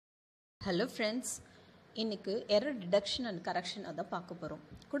Hello friends, இன்னைக்கு error detection and correction அத பார்க்க போறோம்.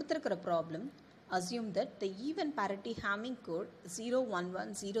 கொடுத்திருக்கிற problem, assume that the even parity Hamming code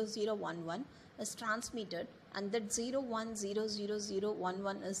 0110011 is transmitted and that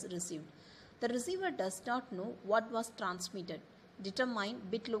 01000011 is received. The receiver does not know what was transmitted. Determine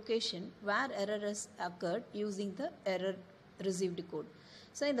bit location where error has occurred using the error received code.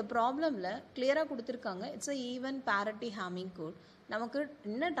 So இந்த ப்ராப்ளமில் கிளியராக கொடுத்துருக்காங்க. It's a even parity Hamming code. நமக்கு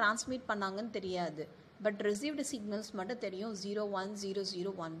என்ன transmit பண்ணாங்கன்னு தெரியாது, but received signals மட்டும் தெரியும்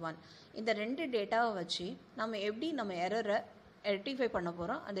 010011. இந்த ரெண்டு டேட்டாவை வச்சு நம்ம எப்படி நம்ம எரரை ரெக்டிஃபை பண்ண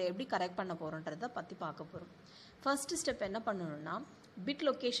போகிறோம், அதை எப்படி கரெக்ட் பண்ண போகிறோன்றதை பற்றி பார்க்க போகிறோம். ஃபர்ஸ்ட் ஸ்டெப் என்ன பண்ணணும்னா பிட்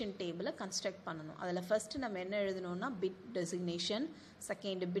லொக்கேஷன் டேபிளை கன்ஸ்ட்ரக்ட் பண்ணணும். அதில் ஃபஸ்ட்டு நம்ம என்ன எழுதணும்னா bit designation,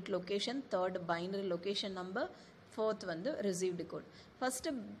 second bit location, third binary location number, fourth வந்து received code. First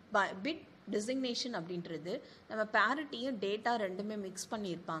bit designation அப்படின்றது நம்ம பேரிட்டியும் டேட்டா ரெண்டுமே மிக்ஸ்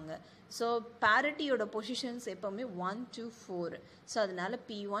பண்ணியிருப்பாங்க. ஸோ பேரிட்டியோட பொசிஷன்ஸ் எப்போவுமே 1 to 4. ஸோ அதனால்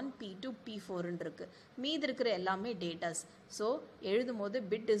P1 P2 P4ன்னு இருக்குது. மீது இருக்கிற எல்லாமே டேட்டாஸ். ஸோ எழுதும் போது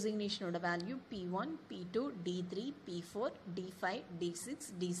bit டெசிக்னேஷனோட value P1 P2 D3 P4 D5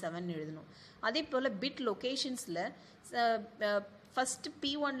 D6 D7 எழுதணும். அதே போல் பிட் லொக்கேஷன்ஸில் ஃபஸ்ட்டு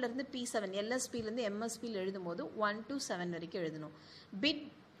P1லேருந்து P7 LSPலேருந்து MSPயில் எழுதும் போது 1 to 7 வரைக்கும் எழுதணும். பிட்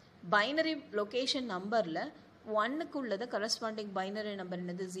பைனரி லொக்கேஷன் நம்பரில் 1க்கு உள்ளது கரஸ்பாண்டிங் பைனரி நம்பர்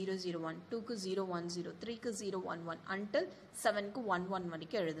என்னது 001, 2க்கு 010, 3க்கு 011 until 7க்கு 11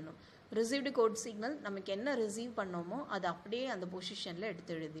 வரைக்கும் எழுதணும். ரிசீவ்டு கோட் சிக்னல் நமக்கு என்ன ரிசீவ் பண்ணோமோ அது அப்படியே அந்த பொசிஷனில்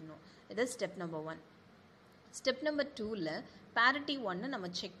எடுத்து எழுதிடணும். இது ஸ்டெப் நம்பர் 1. ஸ்டெப் நம்பர் 2ல் பேரிட்டி 1 நம்ம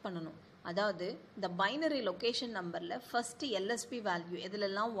செக் பண்ணணும். அதாவது இந்த பைனரி லொக்கேஷன் நம்பரில் ஃபஸ்ட்டு எல்எஸ்பி வேல்யூ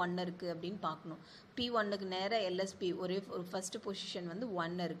எதுலெல்லாம் 1 இருக்குது அப்படின்னு பார்க்கணும். P1க்கு நேராக எல்எஸ்பி ஒரு ஃபஸ்ட்டு பொசிஷன் வந்து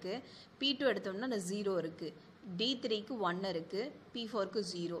 1 இருக்குது. P2 எடுத்தோம்னா அந்த 0 இருக்குது. D3க்கு 1 இருக்குது. P4க்கு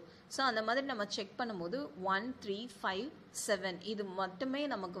 0. ஸோ அந்த மாதிரி நம்ம செக் பண்ணும்போது 1 3 5 7 இது மட்டுமே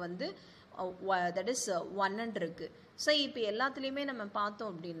நமக்கு வந்து தட் இஸ் 1 இருக்குது. ஸோ இப்போ எல்லாத்துலேயுமே நம்ம பார்த்தோம்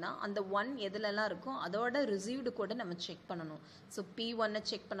அப்படின்னா அந்த 1 எதுலலாம் இருக்கும் அதோட ரிசீவ்டு கோடை நம்ம செக் பண்ணணும். ஸோ P1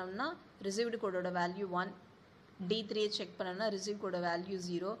 செக் பண்ணோம்னா ரிசீவ்டு கோடோட வேல்யூ 1, D3 செக் பண்ணோம்னா ரிசீவ் கோட வேல்யூ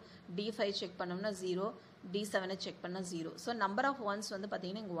 0, D5 செக் பண்ணோம்னா 0, D7 செக் பண்ணால் 0. ஸோ நம்பர் ஆஃப் ஒன்ஸ் வந்து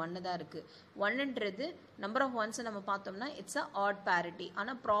பார்த்திங்கன்னா இங்கே 1 தான் இருக்குது. 1ன்றது நம்பர் ஆஃப் ஒன்ஸை நம்ம பார்த்தோம்னா இட்ஸ் அ ஆட் பேரிட்டி.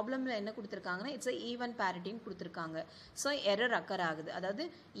 ஆனால் ப்ராப்ளமில் என்ன கொடுத்துருக்காங்கன்னா இட்ஸ் அ ஈவன் பேரிட்டின்னு கொடுத்துருக்காங்க. ஸோ எரர் அக்கர் ஆகுது. அதாவது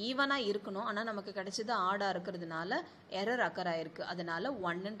ஈவனாக இருக்கணும், ஆனால் நமக்கு கிடைச்சது ஆடாக இருக்கிறதுனால எரர் அக்கர் ஆகிருக்கு. அதனால்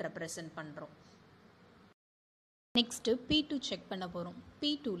 1ன்னு ரெப்ரசன்ட் பண்ணுறோம். நெக்ஸ்ட்டு P2 செக் பண்ண போகிறோம்.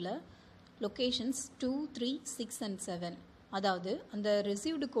 P2ல் லொக்கேஷன்ஸ் 2 3 6 and 7. அதாவது அந்த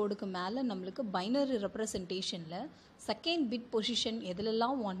ரிசீவ்டு கோடுக்கு மேலே நம்மளுக்கு பைனரி ரெப்ரசன்டேஷனில் செகண்ட் பிட் பொசிஷன்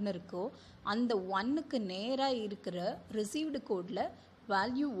எதுலெல்லாம் 1 இருக்கோ அந்த 1க்கு நேராக இருக்கிற ரிசீவ்டு கோடில்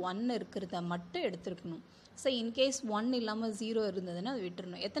வேல்யூ 1 இருக்கிறத மட்டும் எடுத்துருக்கணும். ஸோ இன்கேஸ் 1 இல்லாமல் 0 இருந்ததுன்னா அது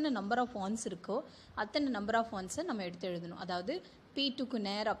விட்டுறணும். எத்தனை நம்பர் ஆஃப் ஒன்ஸ் இருக்கோ அத்தனை நம்பர் ஆஃப் ஒன்ஸை நம்ம எடுத்து எழுதணும். அதாவது P2க்கு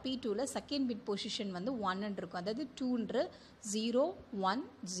நேராக P2வில் செகண்ட் பிட் பொசிஷன் வந்து 1 இருக்கும். அதாவது 2ன்ற 0 1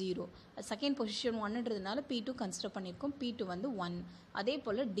 0 செகண்ட் பொசிஷன் 1ன்றதுனால P2 கன்சிடர் பண்ணியிருக்கோம். P2 வந்து 1. அதே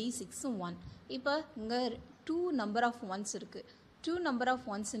போல் D6ம் 1. இப்போ இங்கே 2 நம்பர் ஆஃப் ஒன்ஸ் இருக்குது. 2 நம்பர் ஆஃப்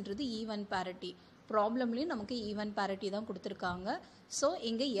ஒன்ஸ்ன்றது ஈவன் பேரிட்டி. ப்ராப்ளம்லேயும் நமக்கு ஈவன் பேரிட்டி தான் கொடுத்துருக்காங்க. ஸோ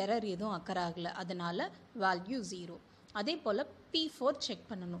இங்கே எரர் எதுவும் அக்கர் ஆகலை, அதனால் வேல்யூ 0. அதே போல் P4 செக்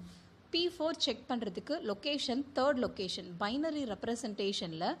பண்ணணும். P4 செக் பண்ணுறதுக்கு location third location binary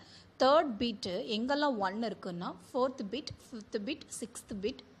ரெப்ரசன்டேஷனில் third பிட்டு எங்கெல்லாம் 1 இருக்குன்னா 4th bit 5th bit 6th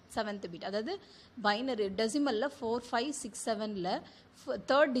bit 7th bit. அதாவது பைனரி டெசிமலில் 4 5 6 7ல்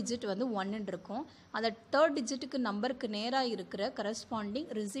தேர்ட் டிஜிட் வந்து 1 இருக்கும். அந்த தேர்ட் டிஜிட்டுக்கு நம்பருக்கு நேராக இருக்கிற கரஸ்பாண்டிங்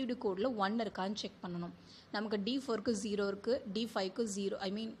ரிசீவ்டு கோடில் 1 இருக்கான்னு செக் பண்ணணும். நமக்கு D4க்கு 0 இருக்குது, D5க்கு 0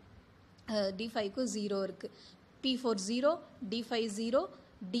 D5க்கு 0 இருக்குது, P4 0, D5 0,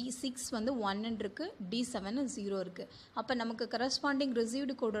 D6 வந்து 1 இருக்குது, D7 0 இருக்குது. அப்போ நமக்கு கரஸ்பாண்டிங்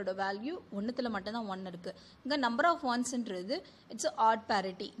ரிசீவ்டு கோடோட வேல்யூ ஒன்றுத்தில் மட்டும்தான் 1 இருக்குது. இங்கே number of ஒன்ஸ்ன்றது it's add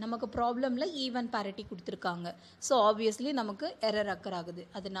parity. நமக்கு ப்ராப்ளமில் ஈவன் பேரிட்டி கொடுத்துருக்காங்க. ஸோ ஆப்வியஸ்லி நமக்கு எரர் அக்கர் ஆகுது.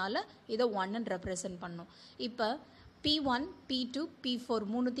 அதனால இதை 1ன்னு ரெப்ரசன்ட் பண்ணோம். இப்போ P1 P2 P4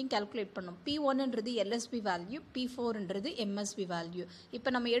 மூணுத்தையும் கேல்குலேட் பண்ணோம். P1ன்றது LSP வேல்யூ, P4ன்றது MSP வேல்யூ. இப்போ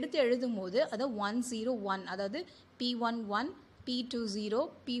நம்ம எடுத்து எழுதும் போது அதை 101, அதாவது P1 1 P2 0,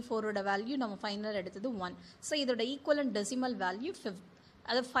 P4ஓட வேல்யூ நம்ம ஃபைனல் எடுத்தது 1. ஸோ இதோட ஈக்குவலன்ட் டெசிமல் வேல்யூ 5.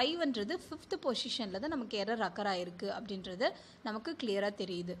 அது 5ன்றது 5th பொசிஷனில் தான் நமக்கு எரர் அக்கர் ஆகிருக்கு அப்படின்றது நமக்கு கிளியராக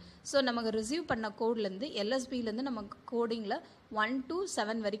தெரியுது. ஸோ நமக்கு ரிசீவ் பண்ண கோட்லேருந்து LSBலேருந்து நமக்கு கோடிங்கில் 1 to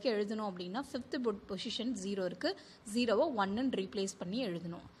 7 வரைக்கும் எழுதணும் அப்படின்னா 5th பொசிஷன் 0 இருக்குது. 0வை 1ன்னு ரீப்ளேஸ் பண்ணி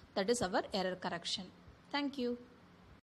எழுதணும். That is our error correction. Thank you.